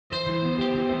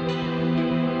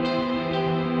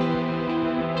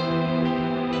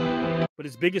but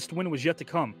his biggest win was yet to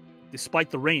come, despite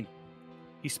the rain.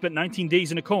 He spent 19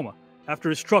 days in a coma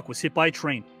after his truck was hit by a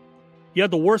train. He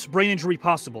had the worst brain injury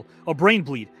possible, a brain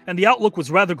bleed, and the outlook was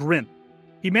rather grim.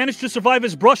 He managed to survive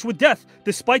his brush with death,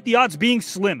 despite the odds being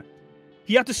slim.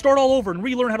 He had to start all over and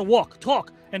relearn how to walk,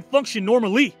 talk, and function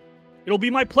normally. It'll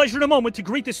be my pleasure in a moment to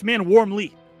greet this man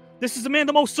warmly. This is a man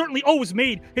that most certainly always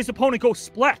made his opponent go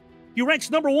splat. He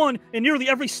ranks #1 in nearly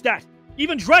every stat.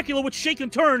 Even Dracula would shake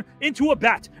and turn into a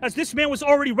bat, as this man was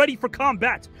already ready for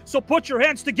combat. So put your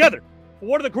hands together for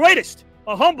one of the greatest,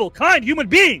 a humble, kind human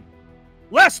being.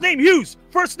 Last name Hughes,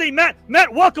 first name Matt.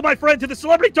 Matt, welcome, my friend, to the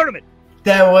celebrity tournament.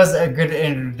 That was a good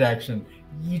introduction.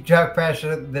 You talk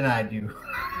faster than I do.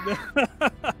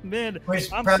 Man,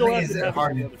 which I'm probably so happy isn't to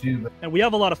hard to do. And we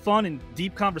have a lot of fun and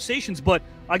deep conversations, but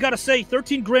I gotta say,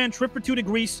 13 grand, trip for 2 to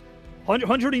Greece,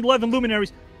 111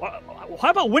 luminaries. How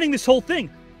about winning this whole thing?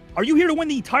 Are you here to win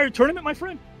the entire tournament, my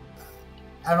friend?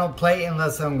 I don't play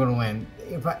unless I'm going to win.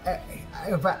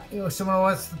 If someone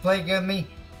wants to play against me,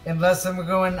 unless I'm going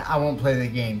to win, I won't play the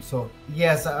game. So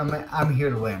yes, I'm here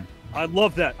to win. I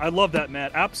love that. I love that,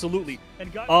 Matt. Absolutely.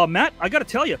 And guys, Matt, I got to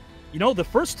tell you, the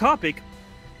first topic,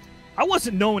 I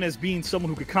wasn't known as being someone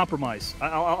who could compromise.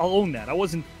 I'll own that. I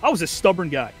was a stubborn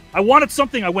guy. I wanted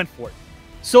something, I went for it.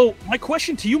 So my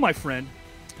question to you, my friend,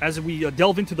 as we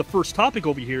delve into the first topic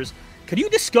over here is, can you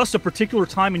discuss a particular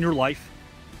time in your life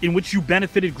in which you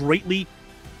benefited greatly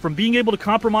from being able to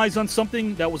compromise on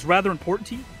something that was rather important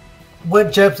to you?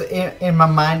 What jumps in my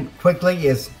mind quickly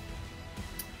is,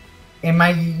 in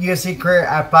my UFC career,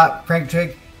 I fought Frank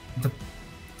Trick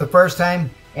the first time,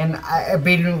 and I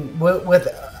beat him with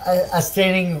a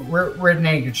standing rear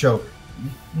naked choke.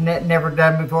 Never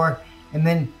done before. And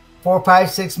then 4, 5,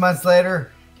 6 months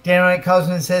later, Dana White calls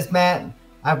me and says, Matt,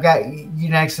 I've got you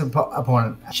next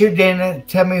opponent. Shoot, Dana,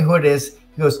 tell me who it is.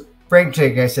 He goes, Frank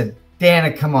Trick. I said,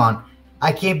 Dana, come on.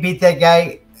 I can't beat that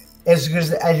guy as good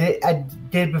as I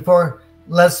did before.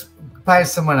 Let's find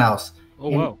someone else. Oh,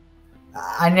 wow.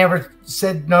 I never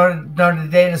said no to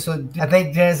Dana, so I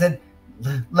think Dana said,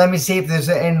 let me see if there's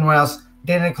anyone else.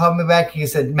 Dana called me back. He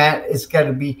said, Matt, it's got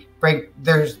to be Frank.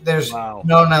 There's wow.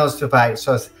 no one else to fight.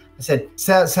 So I said,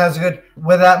 sounds good.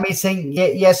 Without me saying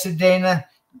yes to Dana,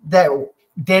 that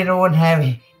Dana wouldn't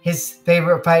have his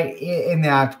favorite fight in the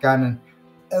octagon.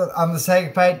 And on the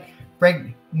second fight,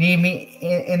 Frank kneed me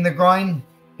in the groin,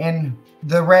 and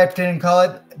the ref didn't call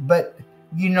it, but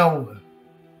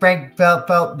Frank felt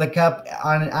the cup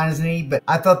on his knee, but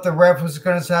I thought the ref was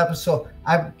going to stop, so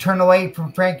I turned away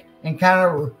from Frank and kind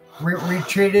of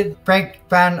retreated. Frank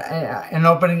found an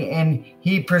opening, and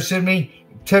he pursued me,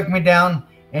 took me down,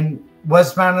 and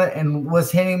was mounted and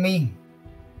was hitting me.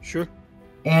 Sure.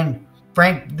 And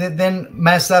Frank then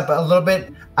messed up a little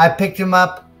bit. I picked him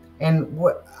up, and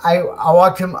I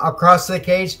walked him across the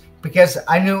cage because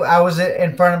I knew I was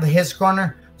in front of his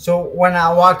corner. So when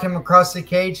I walked him across the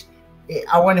cage,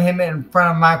 I wanted him in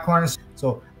front of my corner.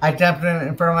 So I dumped him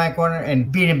in front of my corner and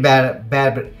beat him bad.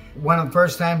 But one of the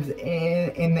first times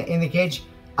in the cage,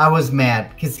 I was mad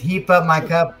because he felt my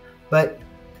cup, but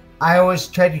I always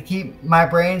tried to keep my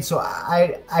brain, so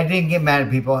I didn't get mad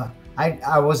at people.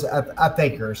 I was a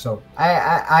thinker. So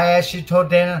I actually told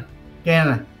Dana,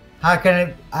 how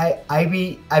can I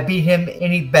beat him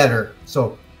any better?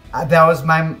 So that was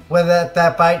without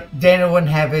that fight, Dana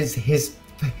wouldn't have his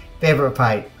favorite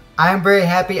fight. I'm very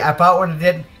happy I fought when I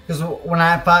did, because when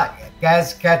I fought,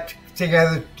 guys got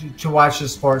together to watch the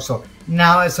sport. So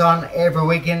now it's on every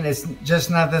weekend. It's just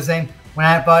not the same. When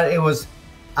I fought,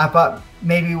 I fought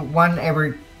maybe one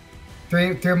every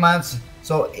three months.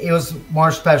 So it was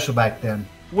more special back then.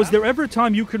 Was there ever a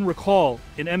time you can recall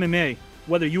in MMA,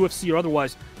 whether UFC or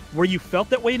otherwise, where you felt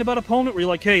that way about an opponent, where you're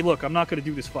like, hey, look, I'm not going to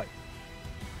do this fight?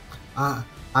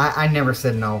 I never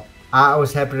said no. I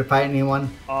was happy to fight anyone.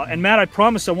 And Matt, I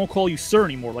promise I won't call you sir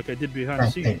anymore like I did behind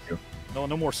the scenes. Thank you.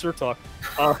 No more sir talk.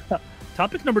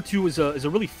 Topic number 2 is a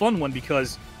really fun one,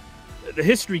 because the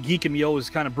history geek in me always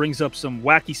kind of brings up some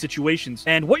wacky situations.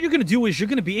 And what you're going to do is you're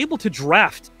going to be able to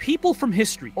draft people from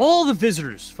history. All the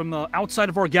visitors from the outside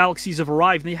of our galaxies have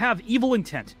arrived, and they have evil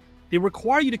intent. They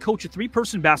require you to coach a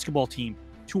 3-person basketball team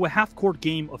to a half-court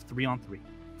game of 3-on-3.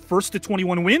 First to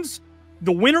 21 wins,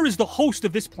 the winner is the host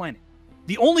of this planet.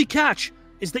 The only catch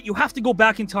is that you have to go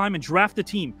back in time and draft a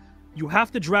team. You have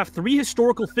to draft 3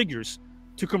 historical figures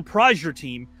to comprise your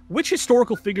team. Which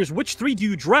historical figures, which 3 do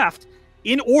you draft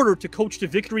in order to coach to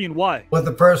victory, and why? Well,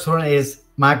 the first one is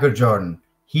Michael Jordan.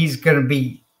 He's going to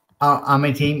be on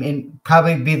my team and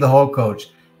probably be the whole coach.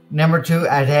 Number 2,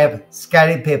 I'd have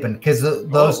Scottie Pippen, because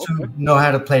those two know how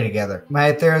to play together.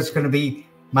 My third is going to be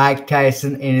Mike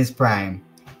Tyson in his prime,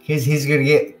 because he's going to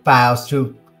get fouls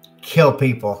to kill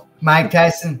people. Mike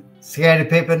Tyson, Scottie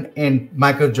Pippen, and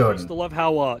Michael Jordan. I used to love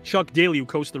how Chuck Daly, who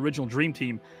coached the original Dream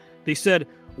Team, they said,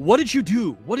 "What did you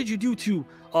do? What did you do to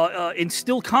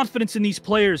instill confidence in these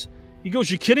players?" He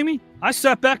goes, "You kidding me? I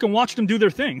sat back and watched them do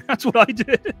their thing. That's what I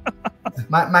did."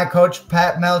 my coach,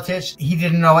 Pat Miletich, he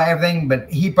didn't know everything, but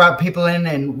he brought people in,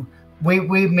 and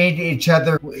we made each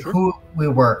other who we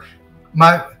were.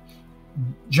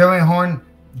 Jeremy Horn,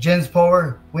 Jens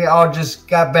Power, we all just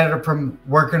got better from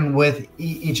working with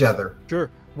each other. Sure.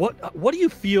 What do you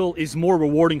feel is more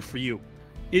rewarding for you?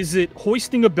 Is it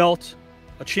hoisting a belt,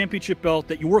 a championship belt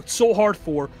that you worked so hard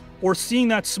for, or seeing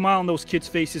that smile on those kids'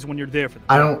 faces when you're there for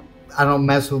them? I don't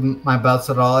mess with my belts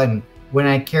at all, and when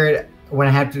I carry it, when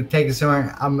I have to take it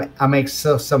somewhere, I make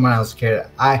someone else carry it.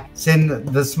 I send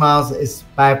the smiles is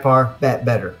by far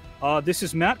better. This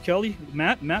is Matt Kelly.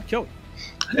 Matt Kelly.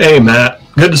 Hey, Matt.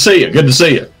 Good to see you. Good to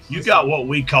see you. You got what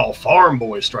we call farm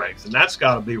boy strength, and that's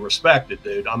got to be respected,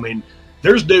 dude. I mean,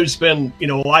 there's dudes spend, a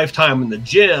lifetime in the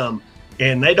gym,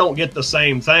 and they don't get the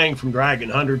same thing from dragging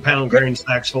 100-pound grain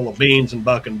sacks full of beans and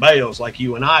bucking bales like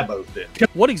you and I both did.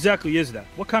 What exactly is that?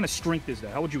 What kind of strength is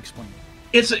that? How would you explain it?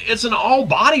 It's an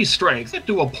all-body strength.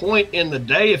 To a point in the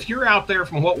day, if you're out there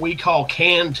from what we call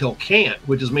can till can't,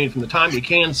 which is mean from the time you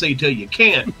can see till you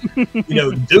can't,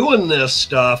 doing this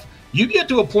stuff, you get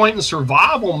to a point in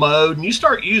survival mode and you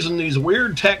start using these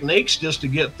weird techniques just to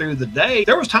get through the day.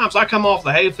 There was times I come off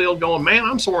the hayfield going, man,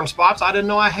 I'm sore in spots. I didn't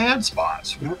know I had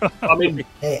spots. I mean,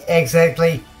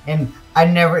 exactly. And I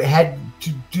never had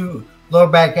to do lower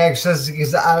back exercises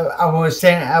because I was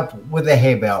standing up with a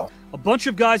hay bale. A bunch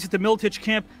of guys at the Miletich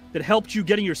camp that helped you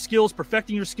getting your skills,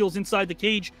 perfecting your skills inside the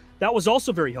cage. That was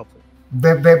also very helpful.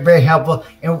 Very helpful.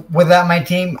 And without my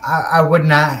team, I would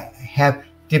not have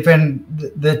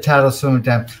defended the title so many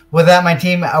times. Without my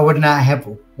team, I would not have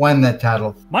won the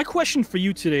title. My question for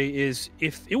you today is,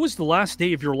 if it was the last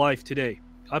day of your life today,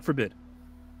 God forbid,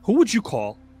 who would you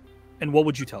call and what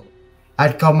would you tell them?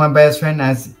 I'd call my best friend.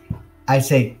 I'd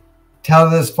say, tell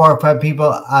those 4 or 5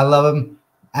 people I love them.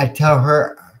 I tell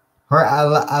her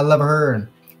I love her, and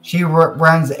she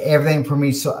runs everything for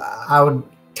me. So I would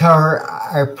tell her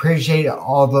I appreciate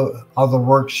all the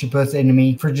work she puts into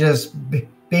me for just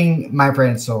being my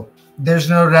friend. So there's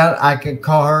no doubt I could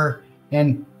call her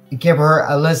and give her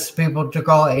a list of people to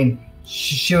call, and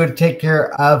she would take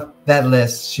care of that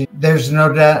list. There's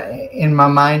no doubt in my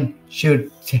mind she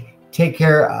would take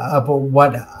care of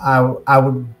what I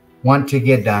would want to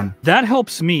get done. That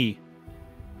helps me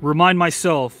remind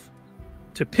myself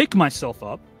to pick myself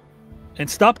up and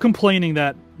stop complaining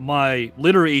that my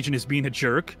literary agent is being a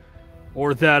jerk,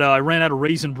 or that I ran out of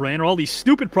Raisin Bran, or all these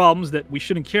stupid problems that we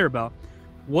shouldn't care about.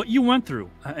 What you went through,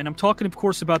 and I'm talking, of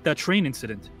course, about that train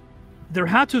incident, there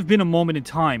had to have been a moment in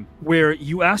time where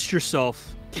you asked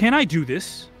yourself, can I do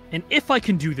this? And if I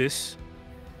can do this,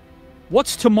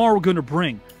 what's tomorrow going to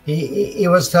bring? It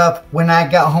was tough. When I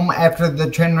got home after the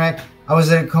train wreck, I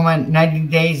was in a coma 90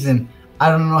 days, and I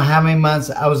don't know how many months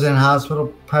I was in the hospital,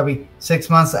 probably 6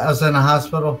 months I was in the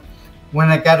hospital. When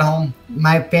I got home,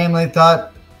 my family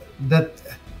thought that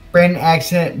brain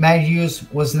accident Matt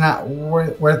Hughes was not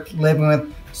worth living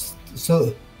with.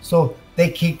 So they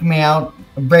kicked me out.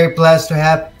 I'm very blessed to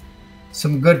have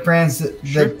some good friends that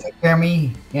took care of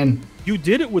me. And you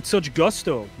did it with such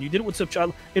gusto. You did it with such,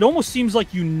 it almost seems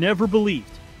like you never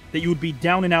believed that you would be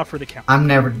down and out for the count. I'm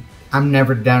never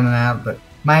down and out, but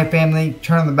my family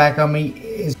turning the back on me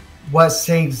is what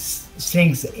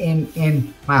stings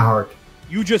in my heart.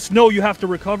 You just know you have to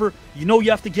recover. You know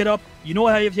you have to get up. You know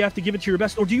how you have to give it to your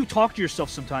best. Or do you talk to yourself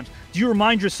sometimes? Do you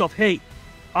remind yourself, hey,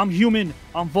 I'm human,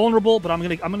 I'm vulnerable, but I'm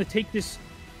gonna take this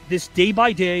day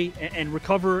by day and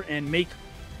recover and make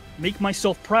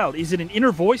myself proud? Is it an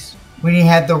inner voice? When you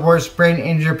have the worst brain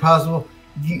injury possible,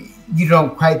 you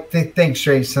don't quite think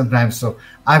straight sometimes. So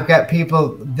I've got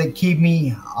people that keep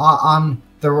me on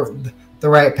the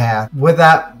right path.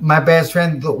 Without my best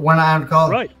friend, the one I would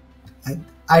call, right,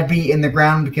 I'd be in the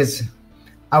ground because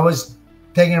I was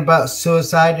thinking about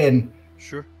suicide, and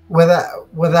sure,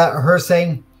 without her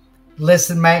saying,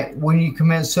 listen, Matt, when you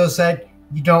commit suicide,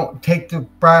 you don't take the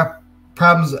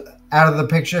problems out of the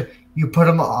picture. You put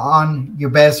them on your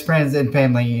best friends and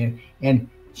family. And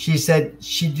she said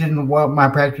she didn't want my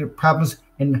problems,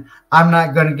 and I'm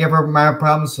not going to give her my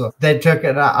problems. So they took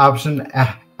an option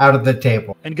out of the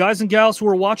table. And guys and gals who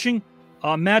are watching,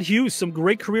 Matt Hughes, some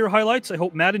great career highlights. I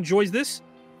hope Matt enjoys this.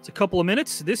 It's a couple of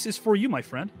minutes. This is for you, my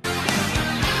friend.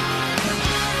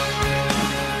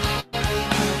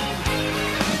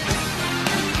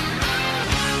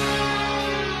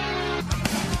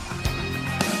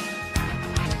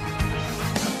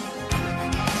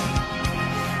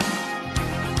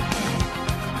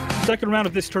 second round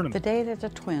of this tournament? The day that the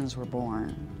twins were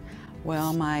born.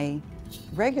 Well, my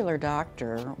regular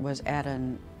doctor was at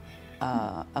a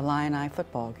Illini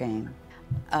football game.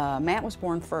 Matt was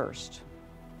born first.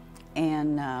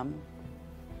 And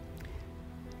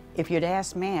if you'd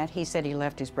asked Matt, he said he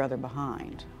left his brother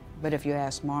behind. But if you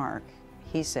ask Mark,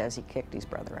 he says he kicked his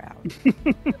brother out.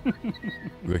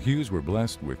 The Hughes were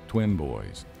blessed with twin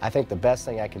boys. I think the best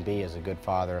thing I can be is a good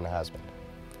father and a husband,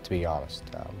 to be honest.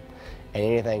 And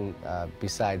anything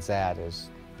besides that is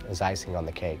icing on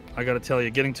the cake. I got to tell you,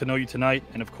 getting to know you tonight,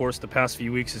 and of course the past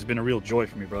few weeks, has been a real joy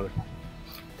for me, brother.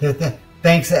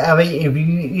 Thanks, Avi. If you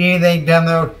need anything down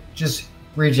there, just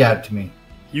reach out to me.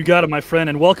 You got it, my friend,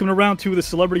 and welcome to round 2 of the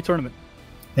Celebrity Tournament.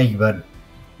 Thank you, bud.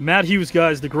 Matt Hughes,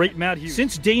 guys, the great Matt Hughes.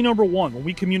 Since day number 1, when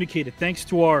we communicated, thanks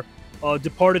to our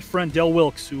departed friend Del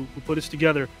Wilkes, who put us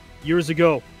together years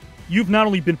ago, you've not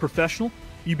only been professional,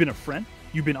 you've been a friend,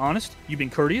 you've been honest, you've been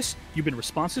courteous, you've been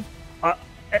responsive.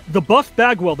 The Buff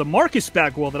Bagwell, the Marcus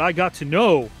Bagwell that I got to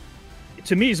know,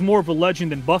 to me is more of a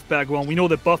legend than Buff Bagwell, and we know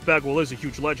that Buff Bagwell is a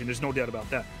huge legend. There's no doubt about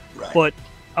that. Right. But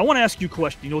I want to ask you a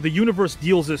question. You know, the universe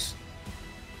deals us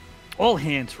all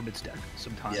hands from its deck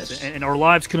sometimes, Yes. and our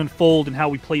lives can unfold in how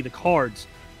we play the cards.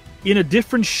 In a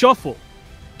different shuffle,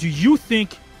 do you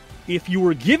think if you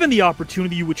were given the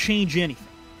opportunity, you would change anything?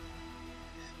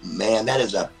 Man, that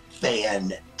is a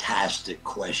fantastic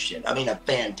question. I mean, a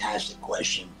fantastic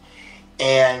question.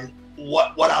 And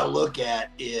what I look at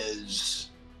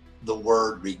is the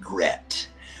word regret.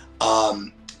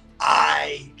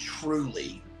 I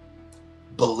truly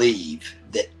believe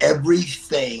that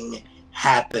everything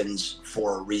happens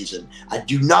for a reason. I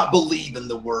do not believe in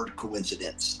the word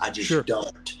coincidence. I just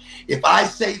don't. If I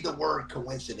say the word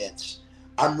coincidence,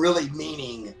 I'm really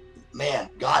meaning, man,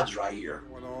 God's right here.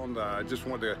 I just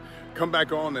wanted to come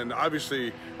back on and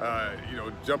obviously,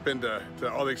 jump into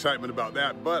all the excitement about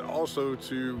that, but also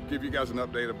to give you guys an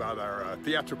update about our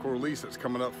theatrical release that's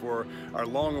coming up for our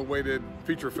long-awaited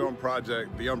feature film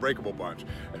project, The Unbreakable Bunch.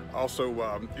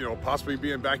 Also, possibly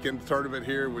being back in the tournament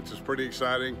here, which is pretty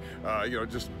exciting.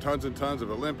 Just tons and tons of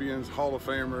Olympians, Hall of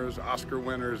Famers, Oscar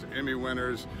winners, Emmy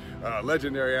winners,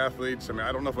 legendary athletes. I mean,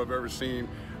 I don't know if I've ever seen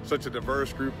such a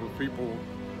diverse group of people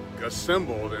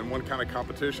assembled in one kind of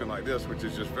competition like this, which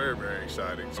is just very, very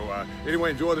exciting. So anyway,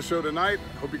 enjoy the show tonight.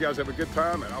 Hope you guys have a good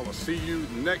time, and I will see you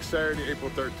next Saturday, April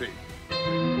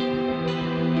 13th.